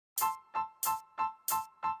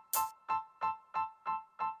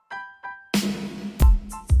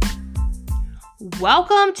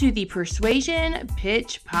Welcome to the Persuasion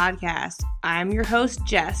Pitch Podcast. I'm your host,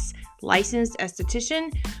 Jess, licensed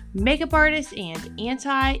esthetician, makeup artist, and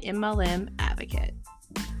anti-MLM advocate.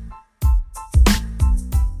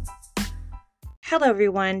 Hello,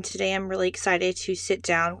 everyone. Today I'm really excited to sit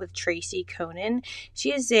down with Tracy Conan.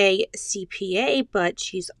 She is a CPA, but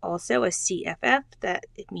she's also a CFF. That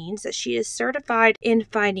it means that she is certified in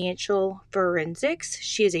financial forensics.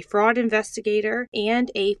 She is a fraud investigator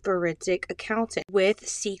and a forensic accountant with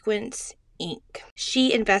Sequence Inc.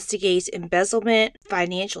 She investigates embezzlement,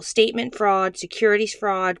 financial statement fraud, securities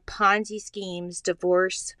fraud, Ponzi schemes,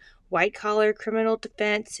 divorce, white-collar criminal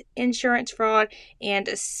defense, insurance fraud, and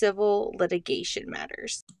civil litigation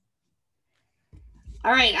matters.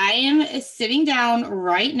 All right, I am sitting down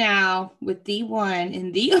right now with the one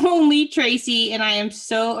and the only Tracy, and I am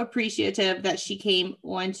so appreciative that she came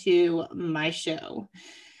onto my show.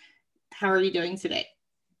 How are you doing today?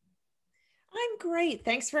 I'm great.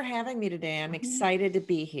 Thanks for having me today. I'm excited to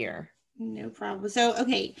be here. No problem. So,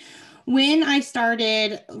 okay. When I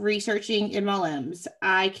started researching MLMs,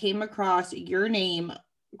 I came across your name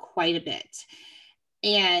quite a bit.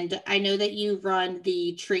 And I know that you run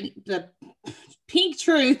the Pink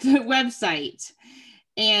Truth website.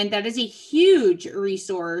 And that is a huge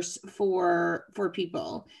resource for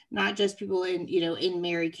people, not just people in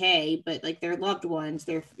Mary Kay, but like their loved ones,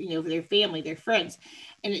 their family, their friends.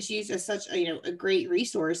 And it's used as such a great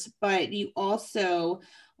resource. But you also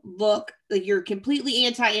look like you're completely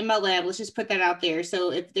anti-MLM. Let's just put that out there.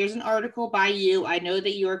 So if there's an article by you, I know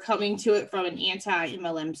that you are coming to it from an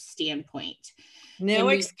anti-MLM standpoint. No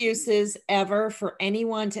excuses ever for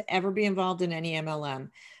anyone to ever be involved in any MLM.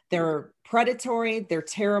 They're predatory, they're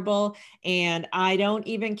terrible, and I don't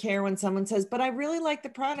even care when someone says, but I really like the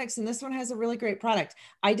products and this one has a really great product.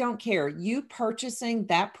 I don't care. You purchasing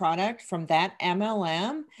that product from that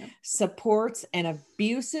MLM supports an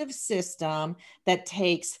abusive system that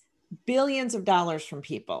takes billions of dollars from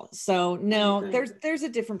people. So no, there's a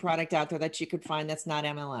different product out there that you could find that's not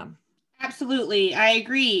MLM. Absolutely. I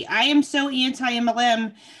agree. I am so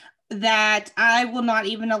anti-MLM that I will not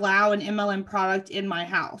even allow an MLM product in my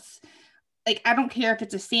house. Like, I don't care if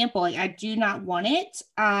it's a sample. Like, I do not want it.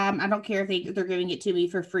 I don't care if they're giving it to me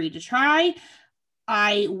for free to try.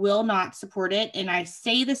 I will not support it. And I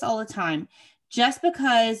say this all the time, just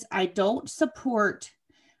because I don't support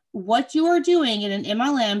what you are doing in an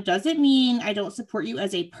MLM doesn't mean I don't support you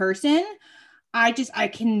as a person. I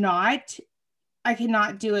cannot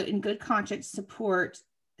do it in good conscience, support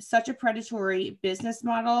such a predatory business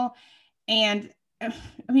model. And I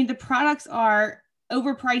mean, the products are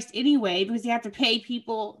overpriced anyway because you have to pay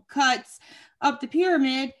people cuts up the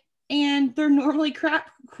pyramid and they're normally crap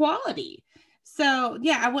quality. So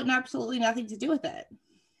yeah, I want absolutely nothing to do with it.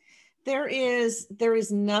 There is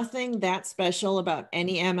nothing that special about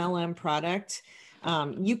any MLM product.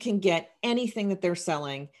 You can get anything that they're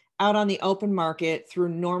selling out on the open market through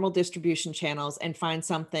normal distribution channels and find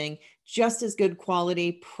something just as good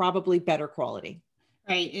quality, probably better quality.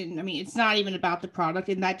 Right. And I mean, it's not even about the product.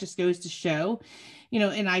 And that just goes to show,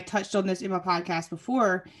 and I touched on this in my podcast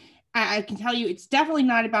before. I can tell you it's definitely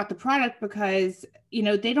not about the product because,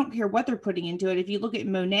 they don't care what they're putting into it. If you look at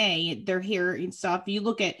Monet, their hair and stuff, you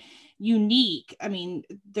look at Unique, I mean,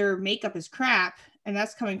 their makeup is crap. And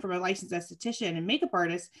that's coming from a licensed esthetician and makeup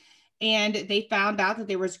artist. And they found out that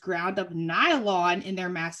there was ground up nylon in their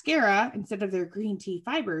mascara instead of their green tea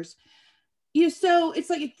fibers. So it's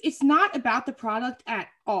like, it's not about the product at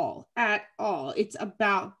all. It's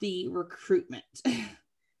about the recruitment.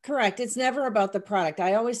 Correct. It's never about the product.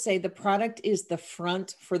 I always say the product is the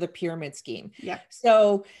front for the pyramid scheme. Yeah.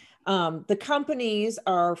 So the companies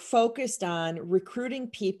are focused on recruiting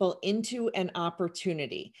people into an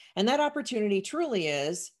opportunity. And that opportunity truly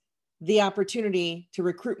is the opportunity to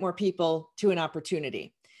recruit more people to an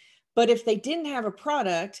opportunity. But if they didn't have a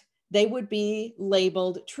product, they would be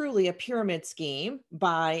labeled truly a pyramid scheme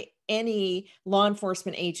by any law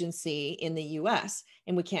enforcement agency in the US.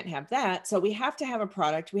 And we can't have that. So we have to have a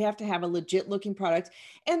product. We have to have a legit looking product.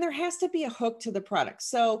 And there has to be a hook to the product.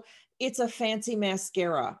 So it's a fancy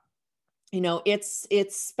mascara.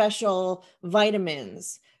 It's special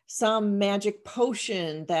vitamins, some magic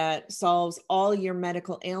potion that solves all your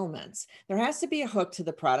medical ailments. There has to be a hook to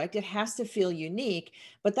the product. It has to feel unique,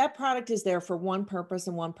 but that product is there for one purpose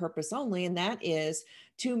and one purpose only, and that is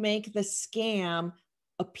to make the scam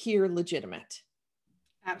appear legitimate.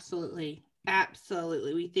 Absolutely.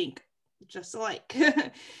 We think just alike.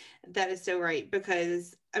 That is so right.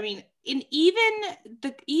 Because I mean,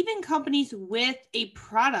 even companies with a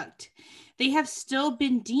product, they have still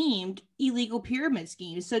been deemed illegal pyramid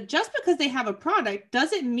schemes. So just because they have a product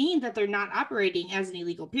doesn't mean that they're not operating as an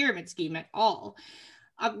illegal pyramid scheme at all.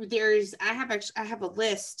 I have a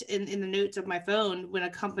list in the notes of my phone when a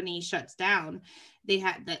company shuts down. They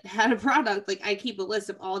had a product. Like, I keep a list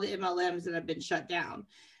of all the MLMs that have been shut down,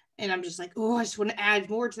 and I'm just like, oh, I just want to add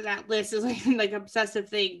more to that list. It's like obsessive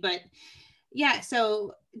thing. But yeah,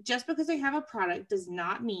 so just because they have a product does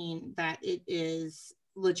not mean that it is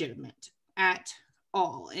legitimate at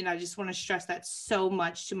all. And I just want to stress that so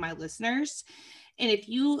much to my listeners. And if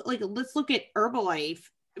you like, let's look at Herbalife.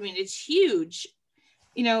 I mean, it's huge.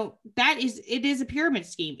 It is a pyramid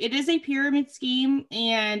scheme. It is a pyramid scheme.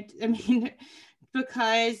 And I mean,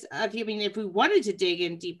 if we wanted to dig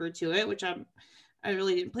in deeper to it, which I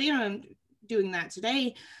really didn't plan on doing that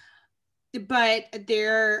today, but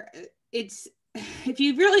if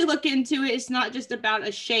you really look into it, it's not just about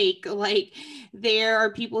a shake. Like, there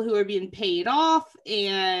are people who are being paid off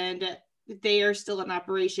and they are still in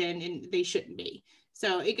operation, and they shouldn't be.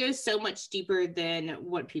 So it goes so much deeper than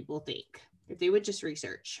what people think if they would just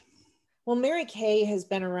research. Well, Mary Kay has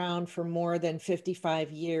been around for more than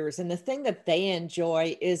 55 years. And the thing that they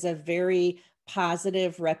enjoy is a very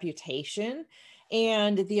positive reputation.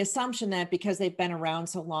 And the assumption that because they've been around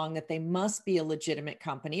so long that they must be a legitimate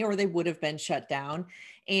company, or they would have been shut down.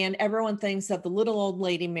 And everyone thinks of the little old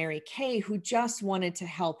lady, Mary Kay, who just wanted to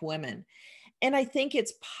help women. And I think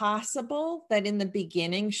it's possible that in the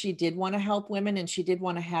beginning, she did want to help women and she did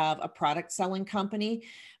want to have a product selling company.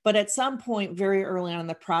 But at some point, very early on in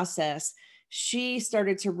the process, she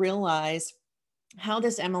started to realize how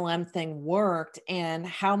this MLM thing worked and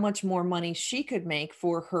how much more money she could make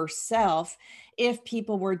for herself if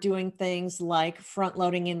people were doing things like front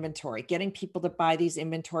loading inventory, getting people to buy these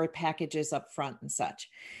inventory packages up front and such.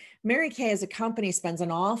 Mary Kay as a company spends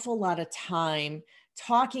an awful lot of time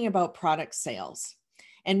talking about product sales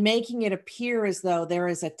and making it appear as though there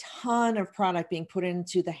is a ton of product being put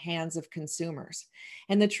into the hands of consumers.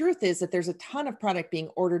 And the truth is that there's a ton of product being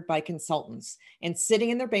ordered by consultants and sitting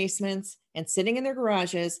in their basements and sitting in their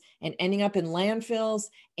garages and ending up in landfills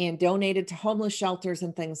and donated to homeless shelters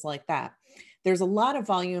and things like that. There's a lot of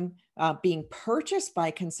volume being purchased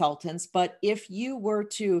by consultants, but if you were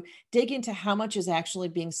to dig into how much is actually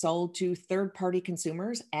being sold to third-party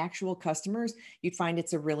consumers, actual customers, you'd find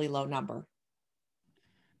it's a really low number.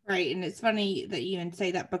 Right. And it's funny that you even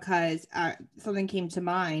say that, because something came to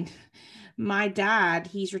mind. My dad,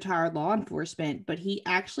 he's retired law enforcement, but he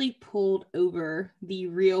actually pulled over the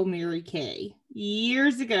real Mary Kay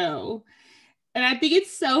years ago. And I think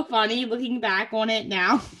it's so funny looking back on it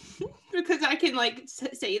now because I can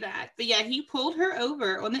say that. But yeah, he pulled her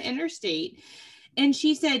over on the interstate and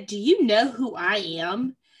she said, "Do you know who I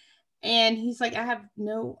am?" And he's like, "I have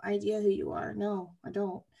no idea who you are. No, I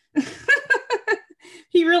don't."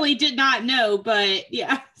 He really did not know, but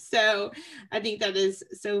yeah. So I think that is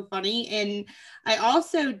so funny. And I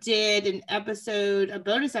also did a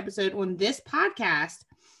bonus episode on this podcast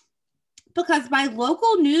because my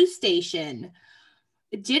local news station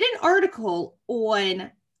did an article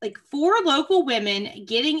on 4 local women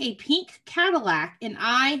getting a pink Cadillac, and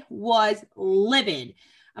I was livid.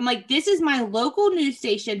 I'm like, this is my local news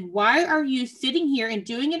station. Why are you sitting here and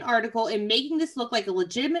doing an article and making this look like a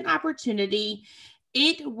legitimate opportunity?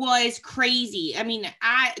 It was crazy. I mean,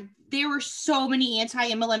 there were so many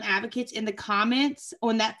anti-MLM advocates in the comments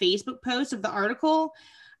on that Facebook post of the article.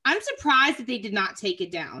 I'm surprised that they did not take it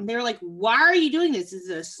down. They were like, "Why are you doing this? This is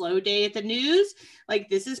a slow day at the news.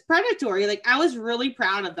 This is predatory." I was really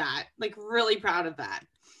proud of that. Really proud of that.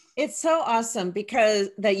 It's so awesome because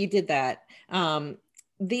that you did that.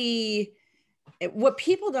 What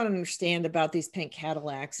people don't understand about these pink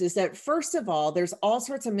Cadillacs is that, first of all, there's all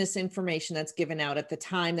sorts of misinformation that's given out at the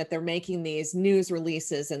time that they're making these news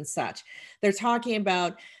releases and such. They're talking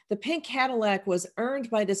about the pink Cadillac was earned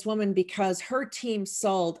by this woman because her team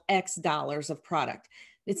sold X dollars of product.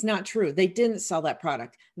 It's not true. They didn't sell that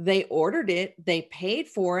product. They ordered it. They paid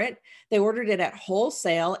for it. They ordered it at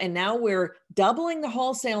wholesale. And now we're doubling the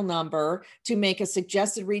wholesale number to make a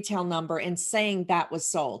suggested retail number and saying that was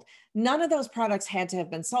sold. None of those products had to have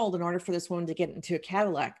been sold in order for this woman to get into a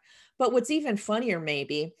Cadillac. But what's even funnier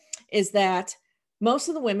maybe is that most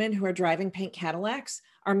of the women who are driving pink Cadillacs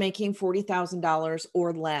are making $40,000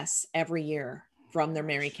 or less every year from their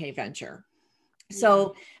Mary Kay venture.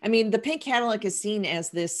 So, I mean, the pink Cadillac is seen as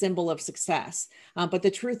this symbol of success. But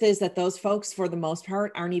the truth is that those folks, for the most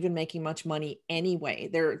part, aren't even making much money anyway.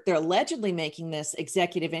 They're allegedly making this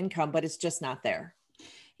executive income, but it's just not there.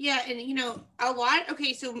 Yeah. And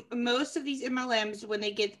so most of these MLMs, when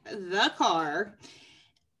they get the car,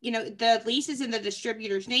 the lease is in the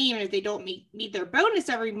distributor's name, and if they don't meet their bonus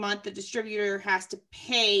every month, the distributor has to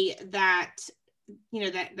pay that,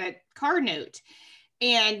 that car note.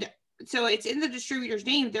 And so it's in the distributor's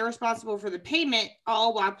name. They're responsible for the payment,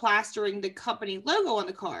 all while plastering the company logo on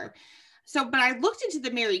the car. So, but I looked into the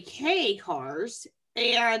Mary Kay cars,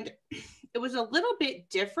 and it was a little bit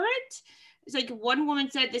different. It's like one woman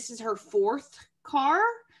said this is her 4th car.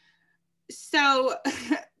 So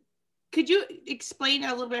could you explain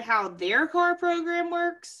a little bit how their car program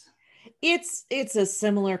works? It's a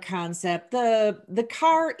similar concept. The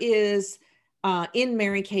car is in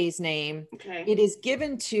Mary Kay's name. Okay. It is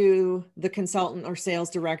given to the consultant or sales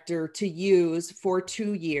director to use for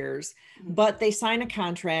 2 years, but they sign a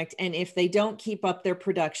contract. And if they don't keep up their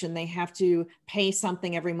production, they have to pay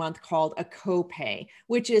something every month called a copay,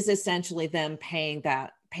 which is essentially them paying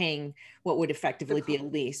what would effectively be a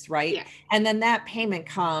lease, right? Yeah. And then that payment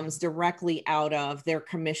comes directly out of their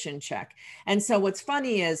commission check. And so what's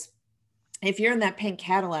funny is, if you're in that pink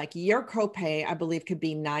Cadillac, your copay, I believe, could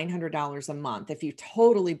be $900 a month if you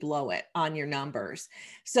totally blow it on your numbers.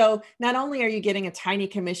 So not only are you getting a tiny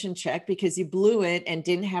commission check because you blew it and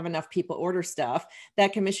didn't have enough people order stuff,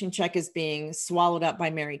 that commission check is being swallowed up by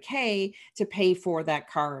Mary Kay to pay for that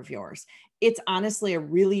car of yours. It's honestly a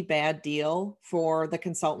really bad deal for the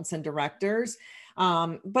consultants and directors.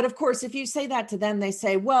 But of course, if you say that to them, they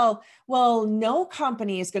say, well, no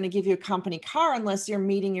company is going to give you a company car unless you're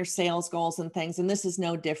meeting your sales goals and things. And this is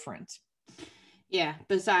no different. Yeah.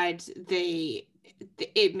 Besides,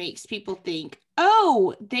 it makes people think,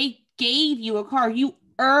 oh, they gave you a car. You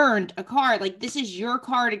earned a car. Like, this is your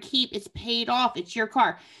car to keep. It's paid off. It's your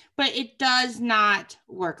car. But it does not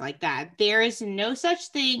work like that. There is no such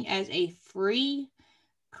thing as a free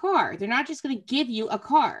car. They're not just going to give you a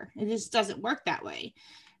car. It just doesn't work that way.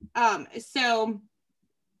 So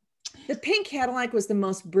the pink Cadillac was the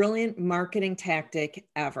most brilliant marketing tactic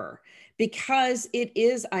ever because it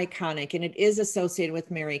is iconic and it is associated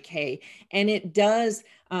with Mary Kay, and it does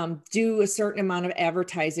do a certain amount of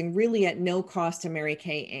advertising really at no cost to Mary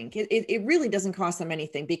Kay Inc. It really doesn't cost them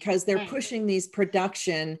anything because they're pushing these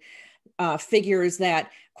production figures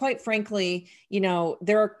that, quite frankly,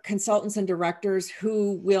 there are consultants and directors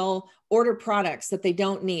who will order products that they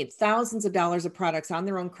don't need, thousands of dollars of products on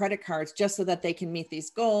their own credit cards just so that they can meet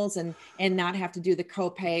these goals and not have to do the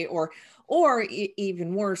copay, or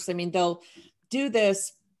even worse, I mean, they'll do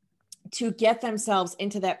this to get themselves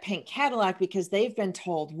into that pink Cadillac because they've been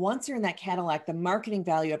told once you're in that Cadillac, the marketing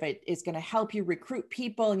value of it is going to help you recruit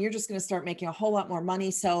people and you're just going to start making a whole lot more money.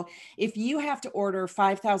 So if you have to order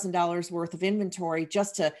 $5,000 worth of inventory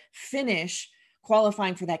just to finish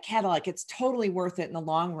qualifying for that Cadillac, it's totally worth it in the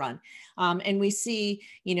long run. And we see,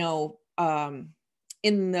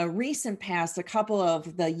 in the recent past, a couple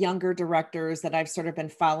of the younger directors that I've sort of been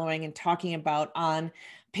following and talking about on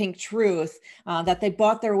Pink Truth, that they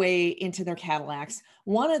bought their way into their Cadillacs.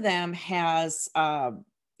 One of them has,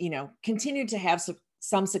 continued to have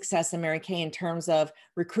some success in Mary Kay in terms of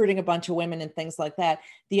recruiting a bunch of women and things like that.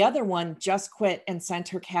 The other one just quit and sent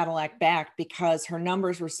her Cadillac back because her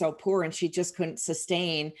numbers were so poor and she just couldn't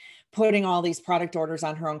sustain putting all these product orders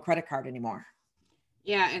on her own credit card anymore.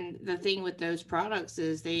 Yeah, and the thing with those products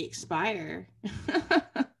is they expire.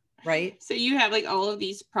 Right. So you have like all of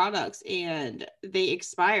these products and they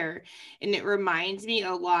expire. And it reminds me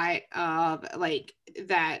a lot of like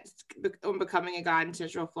that on Becoming a God in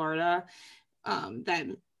Central Florida, that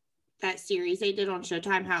series they did on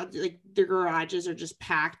Showtime, how like the garages are just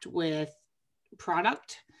packed with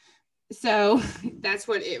product. So that's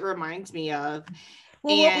what it reminds me of.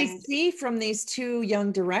 Well, what we see from these two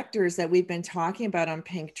young directors that we've been talking about on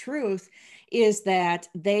Pink Truth is that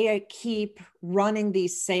they keep running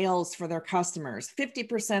these sales for their customers,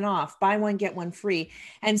 50% off, buy one, get one free.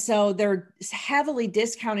 And so they're heavily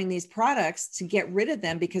discounting these products to get rid of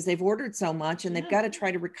them because they've ordered so much and they've got to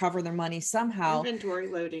try to recover their money somehow. Inventory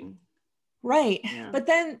loading. Right. Yeah. But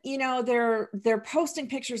then, they're posting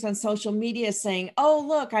pictures on social media saying, oh,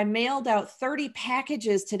 look, I mailed out 30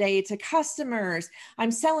 packages today to customers.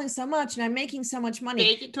 I'm selling so much and I'm making so much money.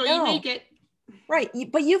 Fake it till you make it. Right.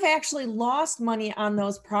 But you've actually lost money on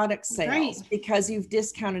those product sales because you've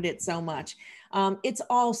discounted it so much. It's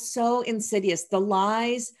all so insidious. The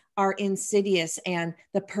lies are insidious and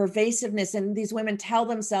the pervasiveness, and these women tell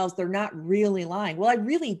themselves they're not really lying. Well, I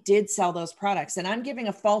really did sell those products and I'm giving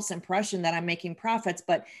a false impression that I'm making profits,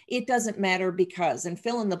 but it doesn't matter because, and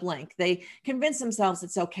fill in the blank, they convince themselves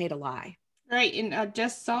it's okay to lie. Right. And I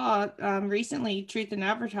just saw recently Truth in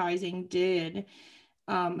Advertising did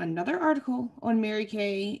another article on Mary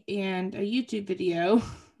Kay and a YouTube video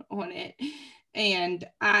on it. And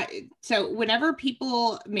so whenever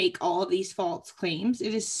people make all of these false claims,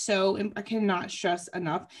 it is so, I cannot stress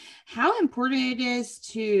enough how important it is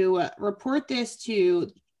to report this to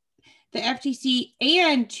the FTC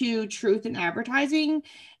and to Truth in Advertising.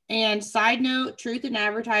 And side note, Truth in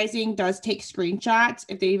Advertising does take screenshots.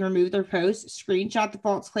 If they remove their post, screenshot the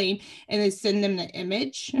false claim and then send them the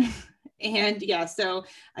image. And yeah, so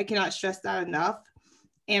I cannot stress that enough.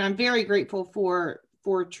 And I'm very grateful for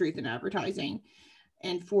Truth in Advertising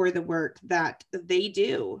and for the work that they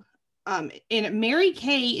do. And Mary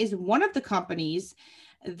Kay is one of the companies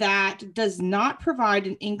that does not provide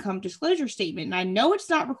an income disclosure statement. And I know it's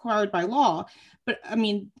not required by law, but I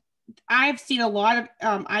mean, I've seen a lot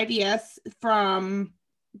of IDS from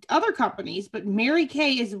other companies, but Mary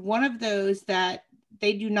Kay is one of those that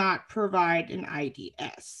they do not provide an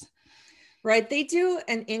IDS. Right. They do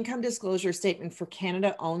an income disclosure statement for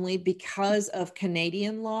Canada only because of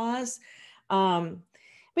Canadian laws.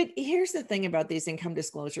 But here's the thing about these income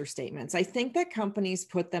disclosure statements. I think that companies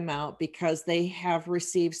put them out because they have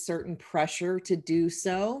received certain pressure to do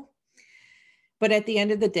so. But at the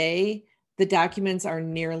end of the day, the documents are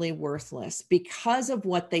nearly worthless because of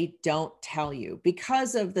what they don't tell you,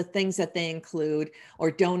 because of the things that they include or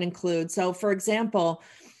don't include. So, for example,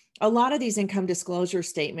 a lot of these income disclosure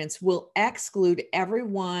statements will exclude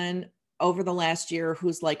everyone over the last year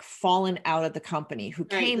who's like fallen out of the company, who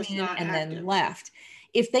came in and then left.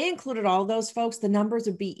 If they included all those folks, the numbers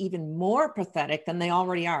would be even more pathetic than they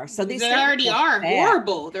already are. So these they already are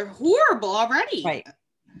horrible. They're horrible already. Right.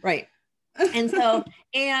 Right. And so,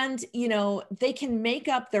 and, you know, they can make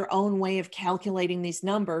up their own way of calculating these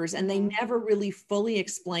numbers, and they never really fully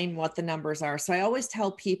explain what the numbers are. So I always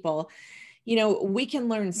tell people, you know, we can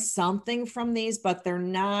learn something from these, but they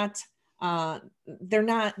don't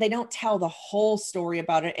tell the whole story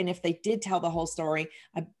about it. And if they did tell the whole story,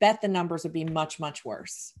 I bet the numbers would be much, much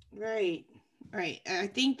worse. Right. Right. I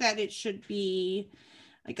think that it should be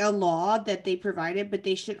like a law that they provided, but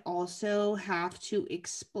they should also have to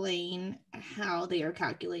explain how they are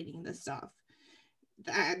calculating the stuff.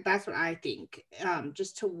 That's what I think,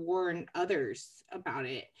 just to warn others about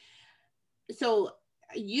it. So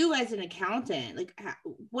you as an accountant, like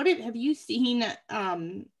have you seen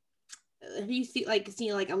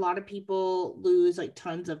seen like a lot of people lose like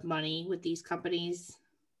tons of money with these companies?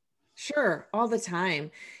 Sure, all the time.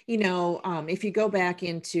 You know, if you go back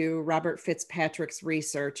into Robert Fitzpatrick's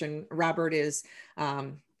research, and Robert is,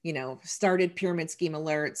 you know, started Pyramid Scheme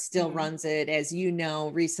Alert, still runs it, as you know,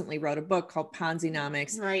 recently wrote a book called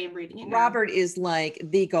Ponzinomics. Right, I'm reading it now. Robert is like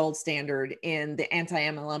the gold standard in the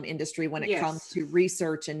anti-MLM industry when it comes to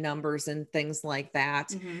research and numbers and things like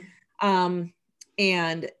that.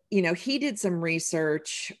 And, you know, he did some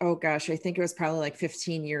research, oh gosh, I think it was probably like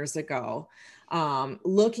 15 years ago,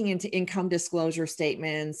 looking into income disclosure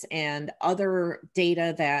statements and other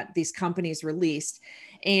data that these companies released,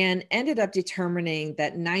 and ended up determining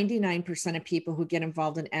that 99% of people who get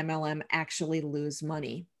involved in MLM actually lose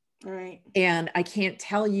money. Right. And I can't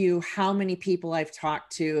tell you how many people I've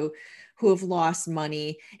talked to who have lost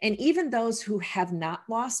money. And even those who have not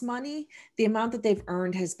lost money, the amount that they've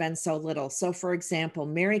earned has been so little. So for example,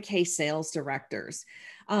 Mary Kay sales directors,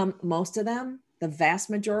 most of them, the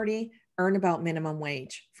vast majority, earn about minimum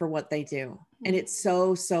wage for what they do. And it's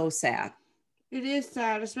so, so sad. It is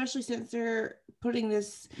sad, especially since they're putting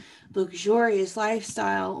this luxurious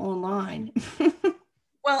lifestyle online.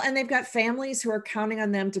 Well, and they've got families who are counting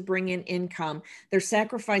on them to bring in income. They're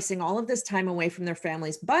sacrificing all of this time away from their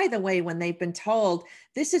families. By the way, when they've been told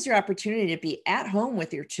this is your opportunity to be at home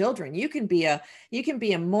with your children, you can be a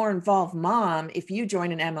more involved mom if you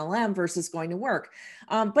join an MLM versus going to work.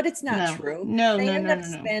 But it's not true. They end up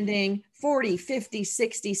spending 40, 50,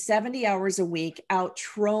 60, 70 hours a week out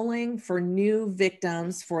trolling for new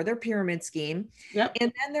victims for their pyramid scheme. Yep.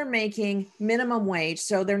 And then they're making minimum wage.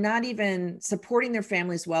 So they're not even supporting their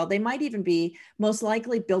families well. They might even be most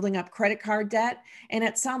likely building up credit card debt. And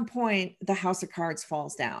at some point, the house of cards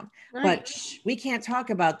falls down. Right. But we can't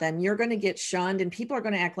talk about them. You're going to get shunned, and people are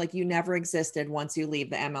going to act like you never existed once you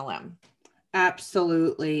leave the MLM.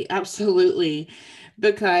 Absolutely. Absolutely.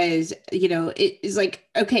 Because, you know, it is like,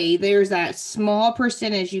 okay, there's that small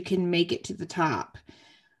percentage you can make it to the top.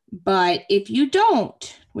 But if you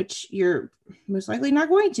don't, which you're most likely not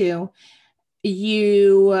going to,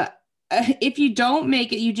 if you don't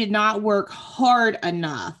make it, you did not work hard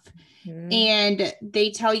enough. And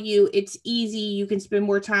they tell you it's easy. You can spend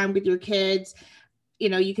more time with your kids. You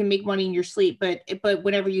know, you can make money in your sleep, but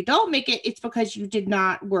whenever you don't make it, it's because you did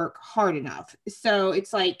not work hard enough. So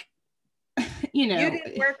it's like, you You know.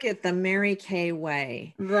 didn't work it the Mary Kay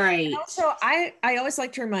way. And Right. also, I always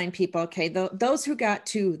like to remind people, okay, those who got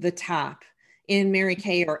to the top in Mary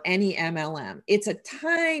Kay or any MLM, it's a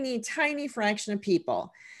tiny, tiny fraction of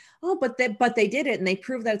people. Oh, but they did it and they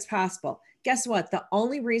proved that it's possible. Guess what? The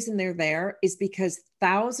only reason they're there is because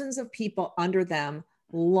thousands of people under them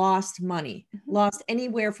lost money, lost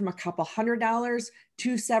anywhere from a couple $100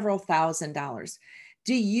 to several $1,000s.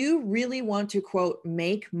 Do you really want to, quote,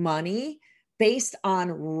 make money based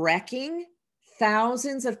on wrecking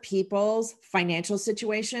thousands of people's financial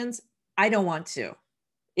situations? I don't want to.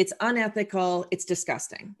 It's unethical. It's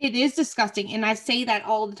disgusting. It is disgusting. And I say that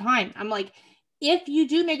all the time. I'm like, if you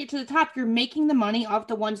do make it to the top, you're making the money off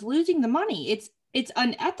the ones losing the money. It's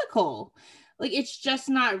unethical. Like it's just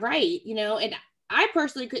not right, you know? And I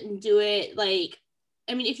personally couldn't do it. Like,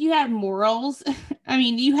 I mean, if you have morals, I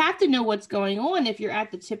mean, you have to know what's going on if you're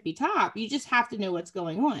at the tippy top. You just have to know what's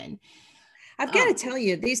going on. I've got to tell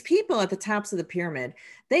you, these people at the tops of the pyramid,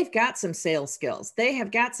 they've got some sales skills. They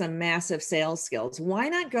have got some massive sales skills. Why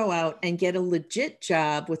not go out and get a legit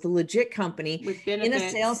job with a legit company with in a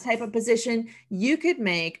benefits. sales type of position? You could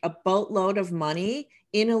make a boatload of money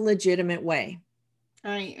in a legitimate way.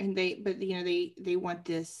 Right. And but you know, they want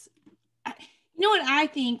this. You know what I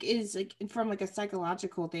think is like from like a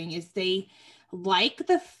psychological thing is they like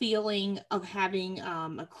the feeling of having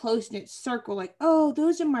a close knit circle. Like, oh,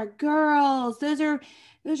 those are my girls. Those are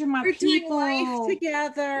my We're people. doing life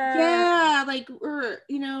together. Yeah, like or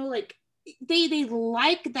you know, like they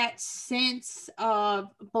like that sense of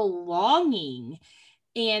belonging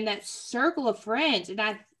and that circle of friends. And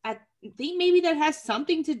I think maybe that has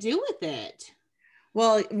something to do with it.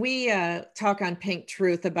 Well, we talk on Pink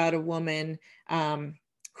Truth about a woman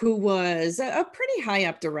who was a pretty high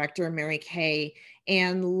up director, Mary Kay,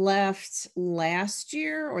 and left last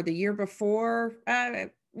year or the year before.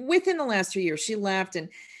 Within the last 2 years, she left,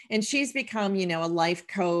 and she's become, you know, a life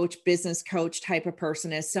coach, business coach type of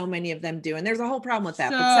person, as so many of them do. And there's a whole problem with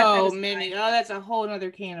that. But set that aside, Many. Oh, that's a whole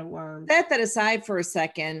other can of worms. set that aside for a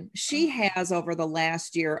second. She has over the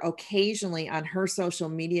last year, occasionally on her social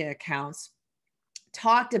media accounts,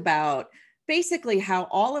 talked about basically how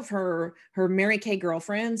all of her Mary Kay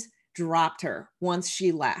girlfriends dropped her once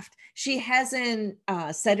she left. She hasn't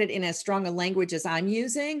said it in as strong a language as I'm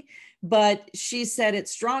using, but she said it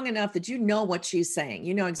strong enough that you know what she's saying.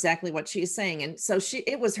 You know exactly what she's saying. And so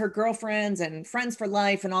it was her girlfriends and friends for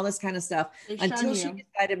life and all this kind of stuff until she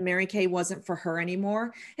decided Mary Kay wasn't for her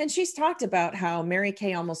anymore. And she's talked about how Mary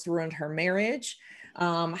Kay almost ruined her marriage,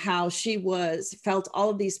 how she felt all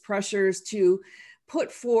of these pressures to put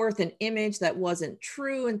forth an image that wasn't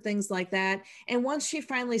true and things like that. And once she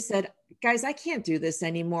finally said, guys, I can't do this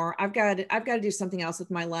anymore. I've got to do something else with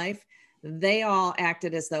my life. They all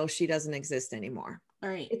acted as though she doesn't exist anymore. All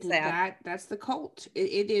right. It's that's the cult.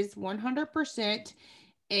 It is 100%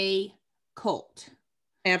 a cult.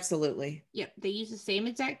 Absolutely. Yep. They use the same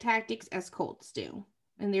exact tactics as cults do.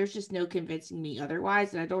 And there's just no convincing me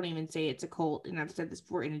otherwise. And I don't even say it's a cult. And I've said this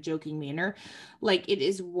before in a joking manner. Like it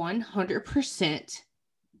is 100%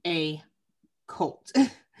 a cult.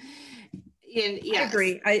 And yes. I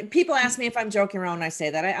agree. People ask me if I'm joking around when I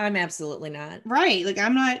say that. I'm absolutely not. Right. Like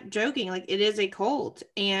I'm not joking. Like it is a cult.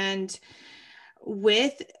 And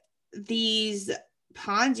with these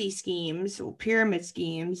Ponzi schemes or pyramid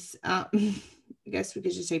schemes, I guess we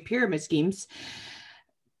could just say pyramid schemes,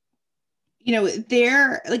 you know,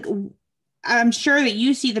 they're like, I'm sure that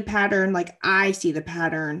you see the pattern, like I see the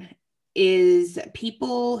pattern, is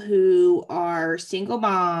people who are single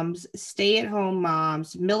moms, stay-at-home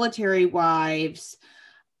moms, military wives,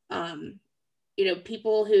 you know,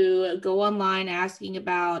 people who go online asking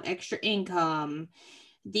about extra income.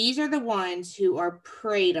 These are the ones who are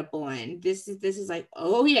preyed upon. This is like,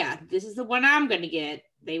 oh yeah, this is the one I'm going to get.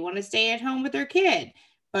 They want to stay at home with their kid,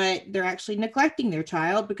 but they're actually neglecting their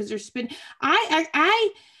child because they're spending.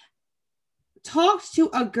 I talked to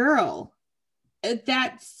a girl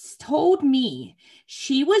that told me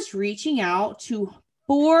she was reaching out to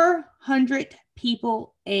 400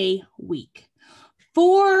 people a week.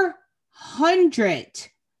 400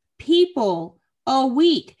 people a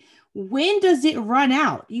week. When does it run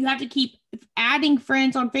out? You have to keep adding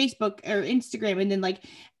friends on Facebook or Instagram and then like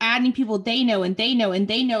adding people they know and they know and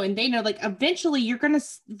they know and they know. Like eventually you're going to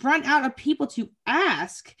run out of people to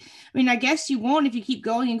ask. I mean, I guess you won't if you keep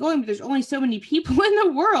going and going, but there's only so many people in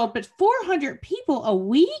the world, but 400 people a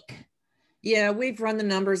week? Yeah, we've run the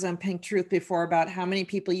numbers on Pink Truth before about how many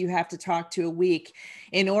people you have to talk to a week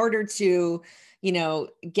in order to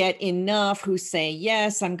get enough who say,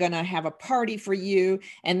 yes, I'm going to have a party for you,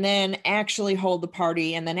 and then actually hold the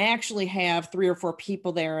party, and then actually have 3 or 4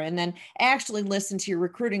 people there, and then actually listen to your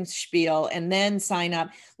recruiting spiel, and then sign up.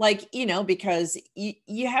 Because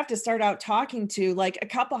you have to start out talking to like a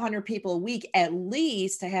couple hundred people a week at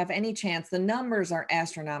least to have any chance. The numbers are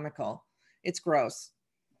astronomical. It's gross.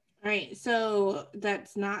 Right. So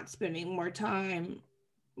that's not spending more time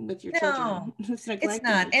with your children. No, it's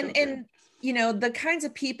not. And the kinds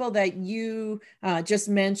of people that you just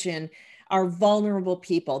mentioned are vulnerable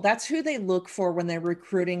people. That's who they look for when they're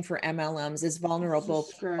recruiting for MLMs, is vulnerable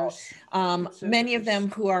people. Gross. Many of them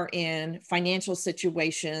who are in financial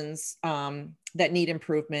situations that need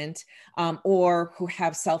improvement, or who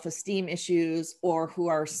have self-esteem issues, or who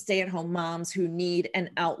are stay-at-home moms who need an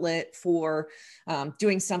outlet for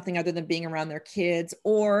doing something other than being around their kids,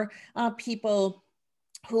 or people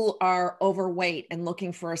who are overweight and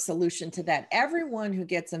looking for a solution to that. Everyone who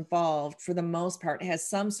gets involved, for the most part, has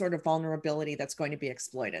some sort of vulnerability that's going to be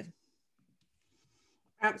exploited.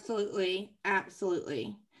 Absolutely.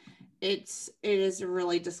 It is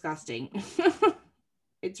really disgusting.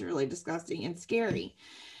 It's really disgusting and scary.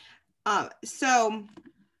 So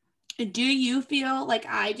do you feel like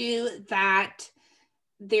I do that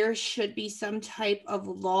there should be some type of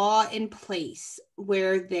law in place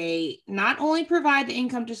where they not only provide the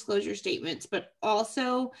income disclosure statements, but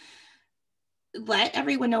also let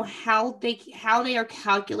everyone know how they are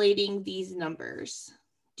calculating these numbers?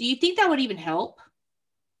 Do you think that would even help?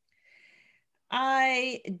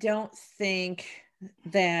 I don't think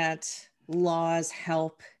that laws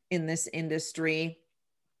help in this industry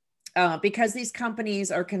because these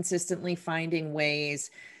companies are consistently finding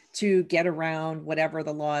ways to get around whatever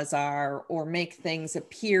the laws are, or make things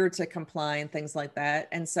appear to comply and things like that.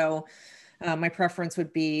 And so my preference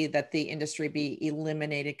would be that the industry be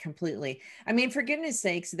eliminated completely. I mean, for goodness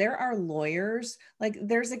sakes, there are lawyers, like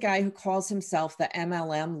there's a guy who calls himself the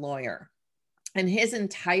MLM lawyer. And his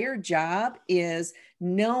entire job is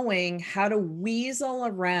knowing how to weasel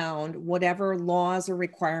around whatever laws or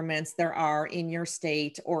requirements there are in your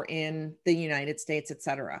state or in the United States, et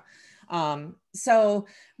cetera. So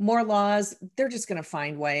more laws, they're just going to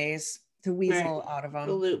find ways to weasel out of them.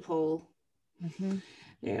 The loophole. Mm-hmm.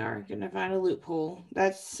 They are going to find a loophole.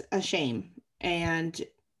 That's a shame. And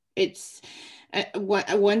it's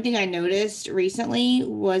one thing I noticed recently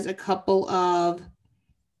was a couple of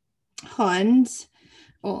Huns,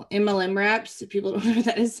 well, MLM reps, people don't know what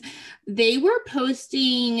that is. They were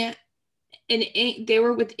posting, and they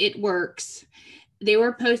were with It Works. They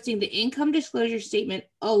were posting the income disclosure statement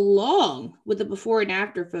along with the before and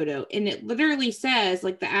after photo. And it literally says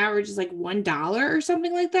like the average is like $1 or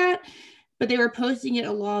something like that. But they were posting it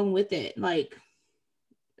along with it. Like,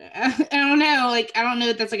 I don't know. Like, I don't know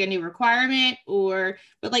if that's like a new requirement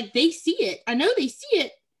but like they see it. I know they see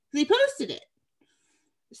it. They posted it.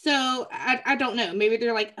 So I don't know. Maybe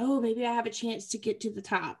they're like, oh, maybe I have a chance to get to the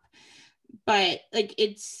top. But like,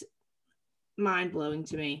 it's mind blowing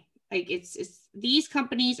to me. Like it's these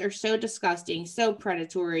companies are so disgusting, so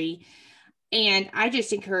predatory. And I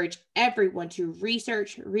just encourage everyone to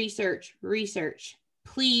research.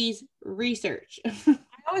 Please research. I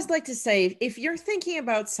always like to say, if you're thinking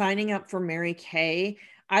about signing up for Mary Kay,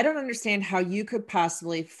 I don't understand how you could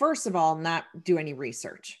possibly, first of all, not do any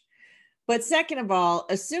research. But second of all,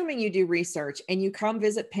 assuming you do research and you come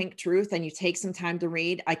visit Pink Truth and you take some time to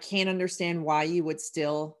read, I can't understand why you would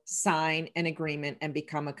still sign an agreement and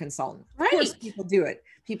become a consultant. Right. Of course, people do it.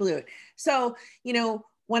 So,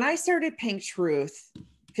 when I started Pink Truth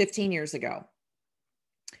 15 years ago,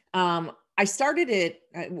 I started it,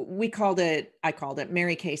 I called it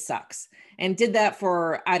Mary Kay Sucks, and did that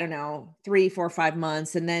for, 3, 4, 5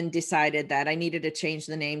 months, and then decided that I needed to change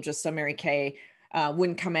the name just so Mary Kay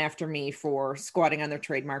wouldn't come after me for squatting on their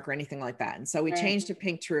trademark or anything like that. And so we changed to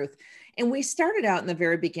Pink Truth. And we started out in the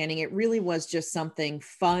very beginning, it really was just something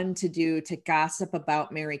fun to do, to gossip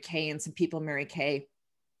about Mary Kay and some people Mary Kay.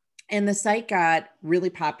 And the site got really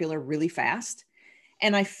popular really fast.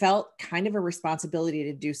 And I felt kind of a responsibility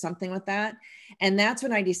to do something with that. And that's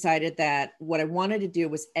when I decided that what I wanted to do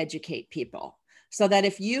was educate people. So that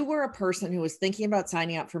if you were a person who was thinking about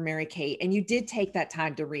signing up for Mary Kay and you did take that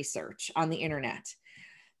time to research on the internet,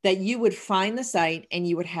 that you would find the site and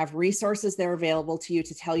you would have resources there available to you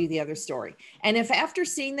to tell you the other story. And if after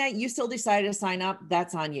seeing that, you still decided to sign up,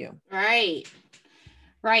 that's on you. Right.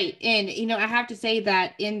 And, I have to say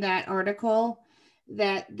that in that article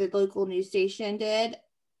that the local news station did,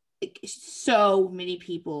 so many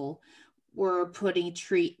people were putting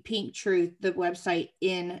Pink Truth, the website,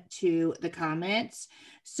 into the comments.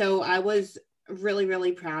 So I was really,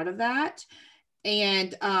 really proud of that.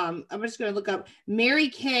 And I'm just going to look up Mary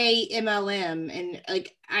Kay MLM. And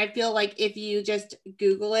like, I feel like if you just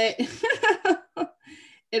Google it,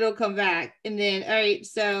 it'll come back. And then, all right,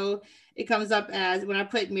 so it comes up as, when I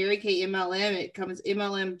put Mary Kay MLM, it comes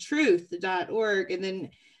mlmtruth.org. And then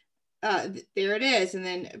there it is. And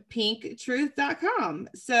then pinktruth.com.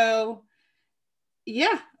 So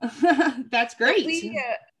yeah, that's great.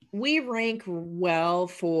 We rank well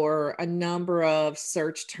for a number of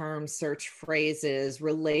search terms, search phrases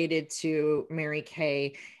related to Mary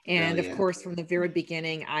Kay. And of course, from the very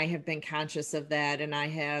beginning, I have been conscious of that. And I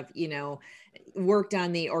have, worked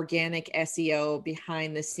on the organic SEO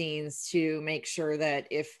behind the scenes to make sure that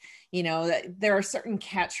if, that there are certain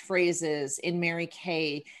catchphrases in Mary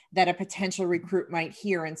Kay that a potential recruit might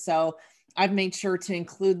hear. And so I've made sure to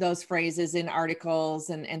include those phrases in articles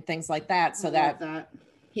and things like that, so that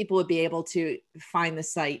people would be able to find the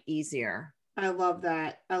site easier. I love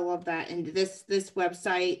that. I love that. And this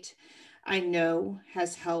website, I know,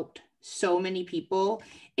 has helped so many people.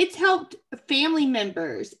 It's helped family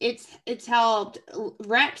members. It's helped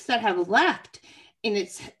reps that have left, and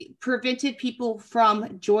it's prevented people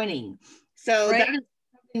from joining. So that is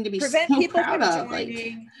something to be prevent so people proud from of.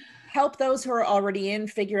 joining. Help those who are already in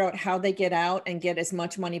figure out how they get out and get as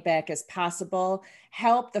much money back as possible.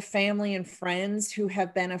 Help the family and friends who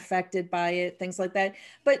have been affected by it, things like that.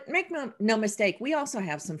 But make no mistake, we also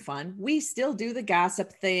have some fun. We still do the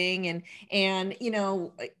gossip thing. And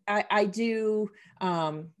I do,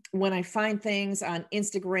 when I find things on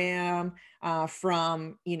Instagram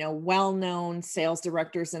from, well-known sales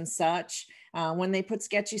directors and such, when they put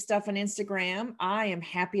sketchy stuff on Instagram, I am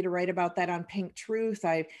happy to write about that on Pink Truth.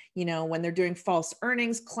 When they're doing false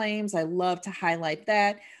earnings claims, I love to highlight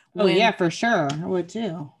that. Yeah, for sure. I would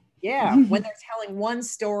too. Yeah. When they're telling one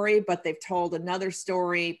story, but they've told another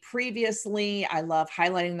story previously, I love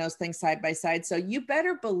highlighting those things side by side. So you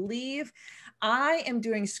better believe I am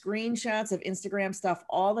doing screenshots of Instagram stuff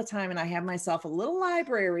all the time. And I have myself a little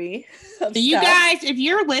library of you stuff. Guys, if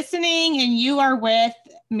you're listening and you are with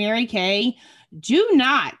Mary Kay, do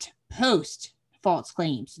not post false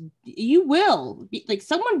claims. You will,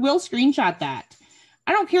 someone will screenshot that.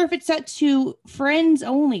 I don't care if it's set to friends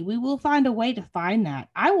only. We will find a way to find that.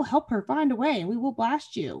 I will help her find a way, and we will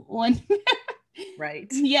blast you on. Right.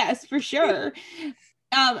 Yes, for sure.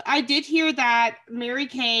 I did hear that Mary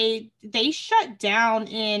Kay, they shut down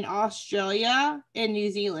in Australia and New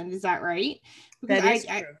Zealand. Is that right? Because that is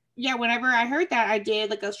true. Yeah, whenever I heard that, I did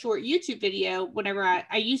like a short YouTube video. Whenever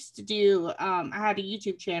I used to do, I had a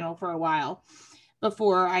YouTube channel for a while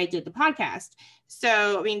before I did the podcast.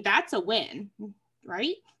 So, I mean, that's a win,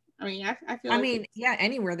 right? I mean, I feel yeah,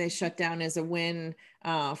 anywhere they shut down is a win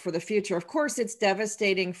for the future. Of course, it's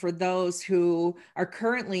devastating for those who are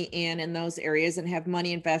currently in those areas and have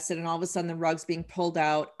money invested, and all of a sudden the rug's being pulled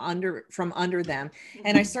out from under them.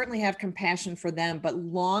 And I certainly have compassion for them, but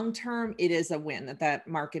long term, it is a win that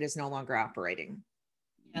market is no longer operating.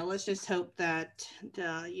 Yeah, let's just hope that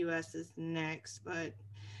the U.S. is next, but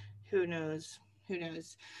who knows? Who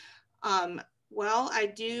knows? Well, I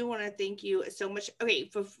do want to thank you so much. Okay,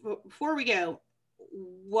 before we go,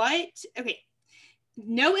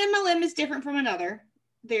 no MLM is different from another.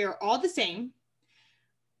 They're all the same.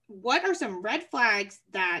 What are some red flags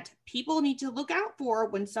that people need to look out for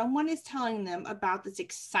when someone is telling them about this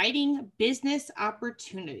exciting business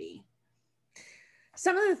opportunity?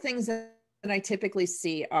 Some of the things that I typically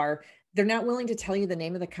see are they're not willing to tell you the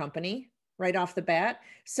name of the company right off the bat.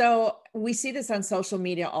 So we see this on social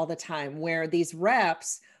media all the time where these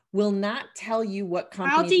reps will not tell you what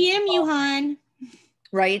company. I'll DM you, hon.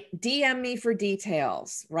 Right? DM me for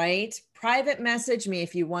details, right? Private message me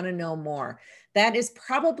if you want to know more. That is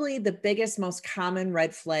probably the biggest, most common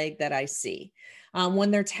red flag that I see. When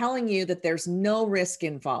they're telling you that there's no risk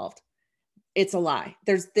involved, it's a lie.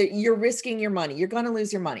 You're risking your money. You're going to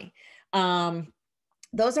lose your money.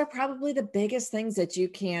 Those are probably the biggest things that you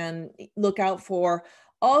can look out for.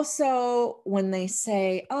 Also, when they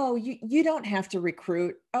say, oh, you don't have to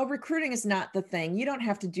recruit. Oh, recruiting is not the thing. You don't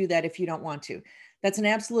have to do that if you don't want to. That's an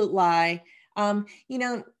absolute lie.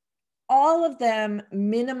 All of them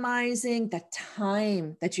minimizing the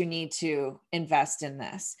time that you need to invest in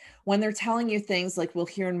this. When they're telling you things like we'll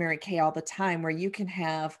hear in Mary Kay all the time, where you can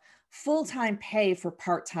have full-time pay for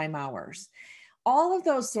part-time hours. All of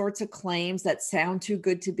those sorts of claims that sound too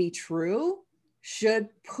good to be true should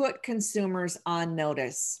put consumers on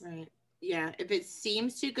notice. Right. Yeah. If it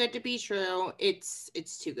seems too good to be true, it's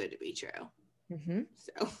too good to be true. Mm-hmm.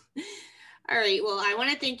 So, all right. Well, I want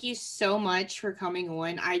to thank you so much for coming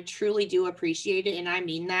on. I truly do appreciate it. And I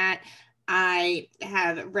mean that. I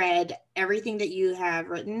have read everything that you have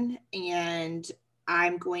written, and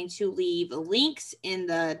I'm going to leave links in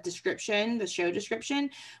the description, the show description,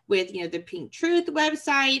 with, the Pink Truth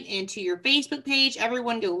website and to your Facebook page.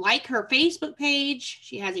 Everyone go like her Facebook page.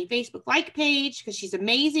 She has a Facebook like page because she's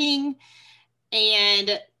amazing.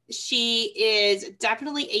 And she is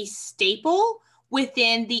definitely a staple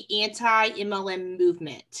within the anti-MLM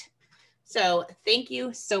movement. So thank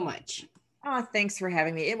you so much. Oh, thanks for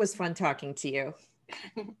having me. It was fun talking to you.